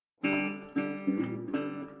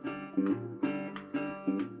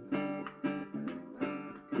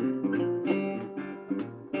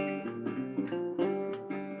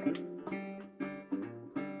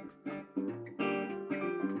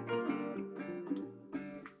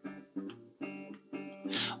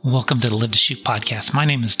Welcome to the Live to Shoot podcast. My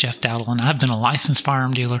name is Jeff Dowdle, and I've been a licensed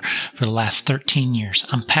firearm dealer for the last 13 years.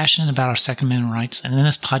 I'm passionate about our Second Amendment rights, and in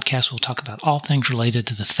this podcast, we'll talk about all things related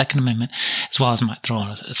to the Second Amendment, as well as might throw in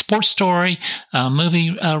a sports story, a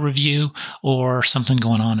movie review, or something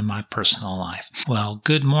going on in my personal life. Well,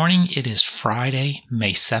 good morning. It is Friday,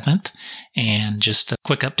 May 7th, and just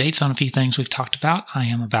quick updates on a few things we've talked about. I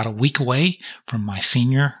am about a week away from my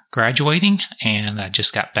senior graduating, and I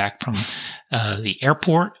just got back from the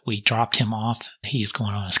airport. We dropped him off. He's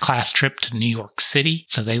going on his class trip to New York City,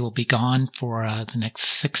 so they will be gone for the next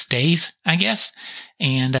 6 days, I guess.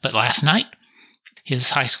 But last night,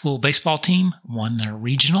 his high school baseball team won their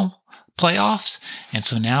regional playoffs, and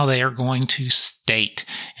so now they are going to state,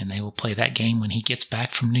 and they will play that game when he gets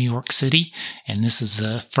back from New York City. And this is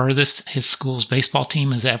the furthest his school's baseball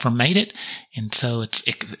team has ever made it, and so it's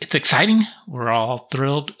exciting. We're all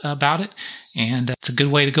thrilled about it, and it's a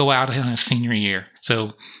good way to go out in a senior year.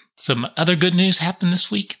 So some other good news happened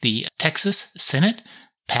this week. The Texas Senate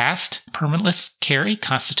passed permitless carry,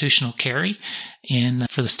 constitutional carry,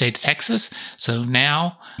 for the state of Texas. So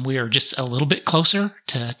now we are just a little bit closer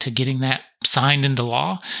to getting that signed into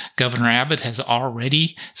law. Governor Abbott has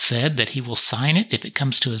already said that he will sign it if it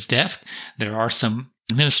comes to his desk. There are some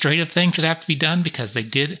administrative things that have to be done because they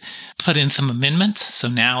did put in some amendments. So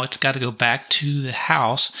now it's got to go back to the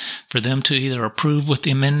House for them to either approve with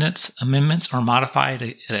the amendments or modify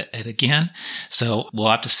it again. So we'll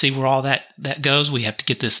have to see where all that goes. We have to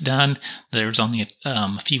get this done. There's only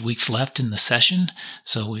a few weeks left in the session.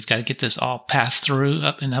 So we've got to get this all passed through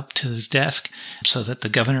up to his desk so that the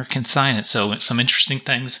governor can sign it. So some interesting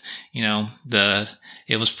things,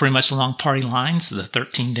 it was pretty much along party lines. The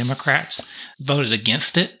 13 Democrats voted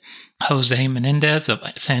against it. Jose Menendez of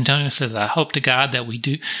San Antonio said, "I hope to God that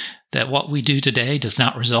what we do today does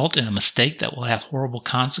not result in a mistake that will have horrible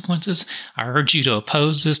consequences. I urge you to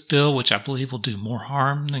oppose this bill, which I believe will do more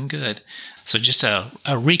harm than good." So just a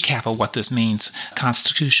recap of what this means.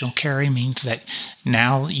 Constitutional carry means that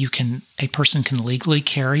now a person can legally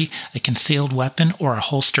carry a concealed weapon or a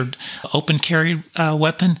holstered open carry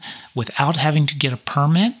weapon without having to get a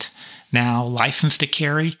permit. Now, license to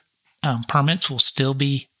carry permits will still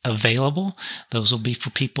be available. Those will be for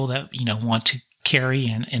people that want to carry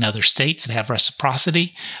in other states that have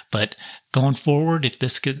reciprocity. But going forward, if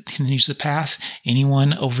this continues to pass,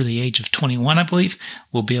 anyone over the age of 21, I believe,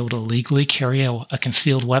 will be able to legally carry a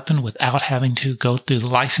concealed weapon without having to go through the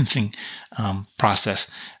licensing process.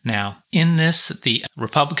 Now, in this, the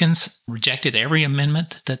Republicans rejected every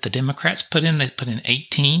amendment that the Democrats put in. They put in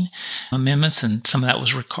 18 amendments, and some of that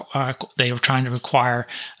was they were trying to require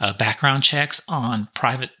background checks on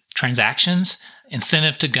private transactions,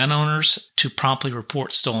 incentive to gun owners to promptly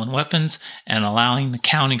report stolen weapons, and allowing the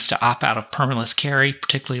counties to opt out of permitless carry,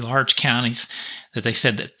 particularly large counties that they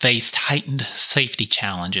said that faced heightened safety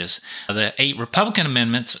challenges. The 8 Republican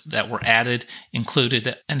amendments that were added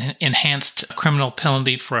included an enhanced criminal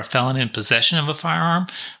penalty for a felon in possession of a firearm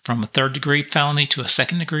from a third-degree felony to a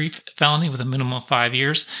second-degree felony with a minimum of 5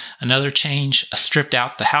 years. Another change stripped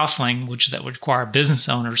out the House language that would require business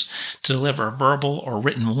owners to deliver a verbal or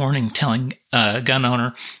written warning telling a gun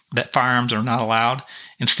owner that firearms are not allowed.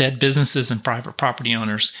 Instead, businesses and private property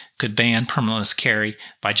owners could ban permitless carry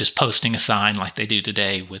by just posting a sign like they do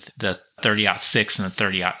today with the 30-06 and the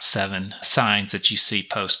 30-07 signs that you see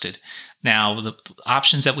posted. Now, the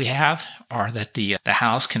options that we have are that the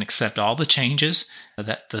House can accept all the changes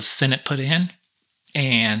that the Senate put in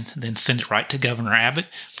and then send it right to Governor Abbott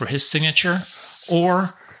for his signature,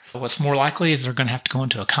 or what's more likely is they're going to have to go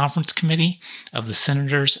into a conference committee of the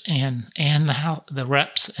senators and the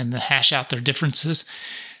reps and hash out their differences,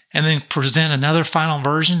 and then present another final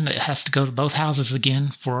version that has to go to both houses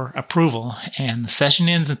again for approval. And the session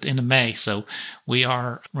ends at the end of May, so we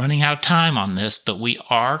are running out of time on this, but we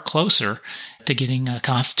are closer to getting a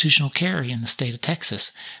constitutional carry in the state of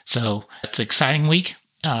Texas. So it's an exciting week.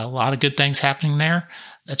 A lot of good things happening there.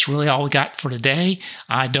 That's really all we got for today.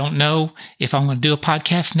 I don't know if I'm going to do a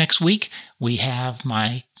podcast next week. We have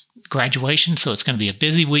my graduation, so it's going to be a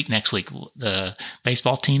busy week next week. The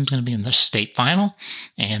baseball team's going to be in the state final,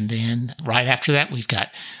 and then right after that, we've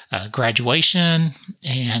got graduation,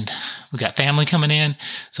 and we've got family coming in.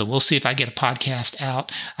 So we'll see if I get a podcast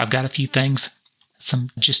out. I've got a few things,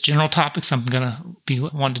 some just general topics I'm going to be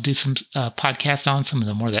wanting to do some podcasts on, some of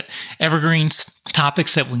the more that evergreens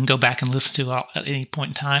topics that we can go back and listen to at any point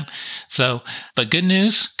in time. So, but good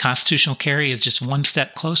news, constitutional carry is just one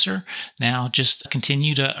step closer. Now just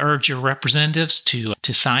continue to urge your representatives to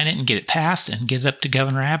sign it and get it passed and get it up to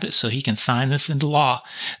Governor Abbott so he can sign this into law.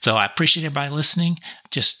 So I appreciate everybody listening.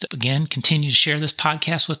 Just again, continue to share this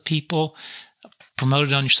podcast with people. promote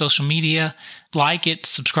it on your social media, like it,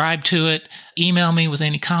 subscribe to it, email me with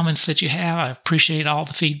any comments that you have. I appreciate all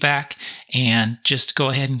the feedback, and just go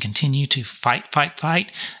ahead and continue to fight.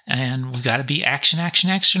 And we've got to be action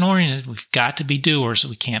oriented. We've got to be doers.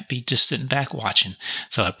 We can't be just sitting back watching.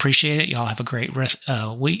 So I appreciate it. Y'all have a great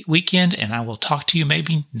weekend, and I will talk to you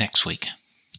maybe next week.